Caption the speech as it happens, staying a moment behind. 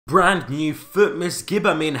Brand new Futmas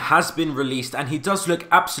Gbamin has been released and he does look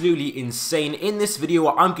absolutely insane. In this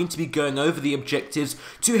video I'm going to be going over the objectives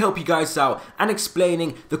to help you guys out and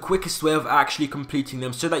explaining the quickest way of actually completing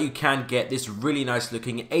them so that you can get this really nice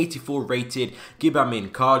looking 84 rated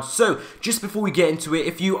Gbamin card. So just before we get into it,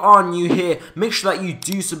 if you are new here, make sure that you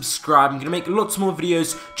do subscribe. I'm going to make lots more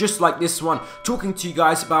videos just like this one, talking to you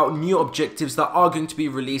guys about new objectives that are going to be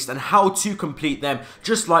released and how to complete them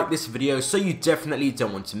just like this video, so you definitely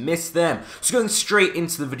don't want to miss them. So going straight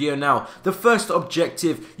into the video now, the first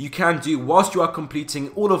objective you can do whilst you are completing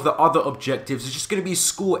all of the other objectives is just going to be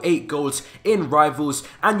score 8 goals in rivals,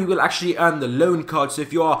 and you will actually earn the loan card. So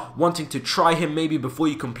if you are wanting to try him maybe before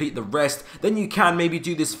you complete the rest, then you can maybe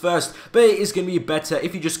do this first, but it is going to be better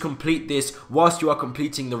if you just complete this whilst you are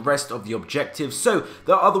completing the rest of the objectives. So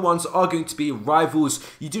the other ones are going to be rivals.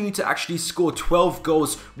 You do need to actually score 12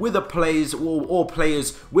 goals with a players or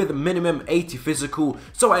players with a minimum 80 physical.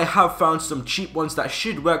 So I have found some cheap ones that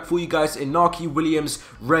should work for you guys: Inaki Williams,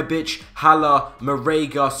 Rebic, Hala,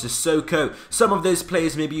 Marega, Sissoko. Some of those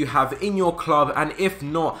players maybe you have in your club, and if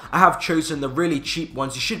not, I have chosen the really cheap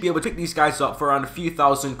ones. You should be able to pick these guys up for around a few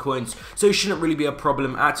thousand coins, so it shouldn't really be a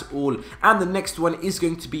problem at all. And the next one is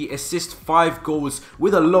going to be assist 5 goals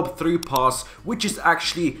with a lob through pass, which is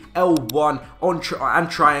actually L1 on and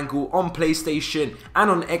triangle on PlayStation, and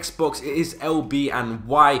on Xbox it is LB and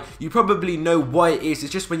Y. You probably know why it is.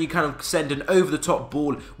 It's just when you kind of send an over the top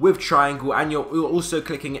ball with triangle, and you're also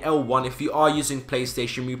clicking L1 if you are using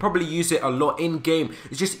PlayStation. We probably use it a lot in game.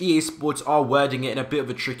 It's just EA Sports are wording it in a bit of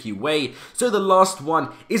a tricky way. So the last one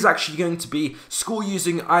is actually going to be score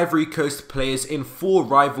using Ivory Coast players in 4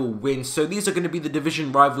 rival wins. So these are going to be the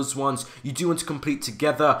division rivals ones you do want to complete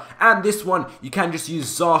together, and this one you can just use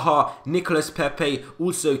Zaha, Nicolas Pepe,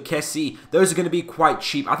 also Kessie. Those are going to be quite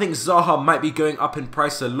cheap. I think Zaha might be going up in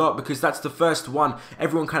price a lot because that's the first one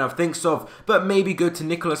everyone kind of thinks of, but maybe go to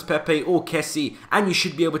Nicolas Pepe or Kessie and you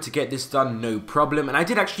should be able to get this done no problem. And I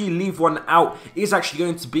did actually leave one out. It is actually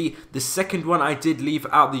going to be the second one I did leave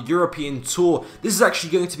out, the European Tour. This is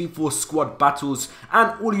actually going to be for squad battles,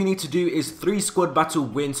 and all you need to do is 3 squad battle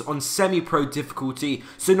wins on semi-pro difficulty,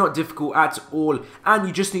 so not difficult at all, and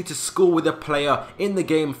you just need to score with a player in the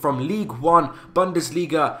game from League 1,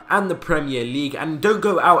 Bundesliga and the Premier League. And don't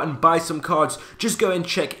go out and buy some cards, just go and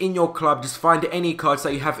check in your club, just find any cards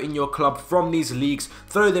that you have in your club from these leagues,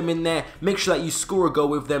 throw them in there, make sure that you score a goal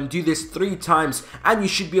with them, do this 3 times and you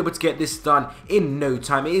should be able to get this done in no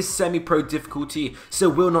time. It is semi-pro difficulty, so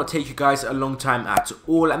will not take you guys a long time at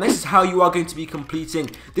all. And this is how you are going to be completing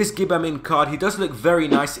this Gbamin card. He does look very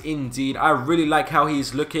nice indeed. I really like how he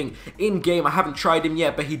is looking in game. I haven't tried him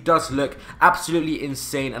yet, but he does look absolutely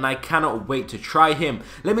insane and I cannot wait to try him.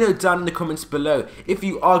 Let me know down in the comments below if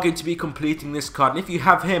you are going to be completing this card, and if you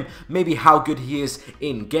have him, maybe how good he is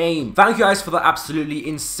in game. Thank you guys for the absolutely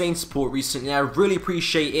insane support recently. I really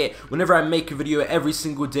appreciate it. Whenever I make a video every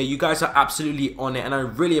single day, you guys are absolutely on it and I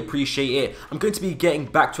really appreciate it. I'm going to be getting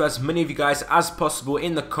back to as many of you guys as possible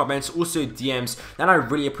in the comments, also DMs, and I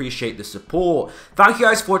really appreciate the support. Thank you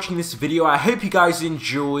guys for watching this video. I hope you guys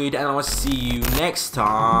enjoyed, and I'll see you next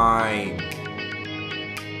time.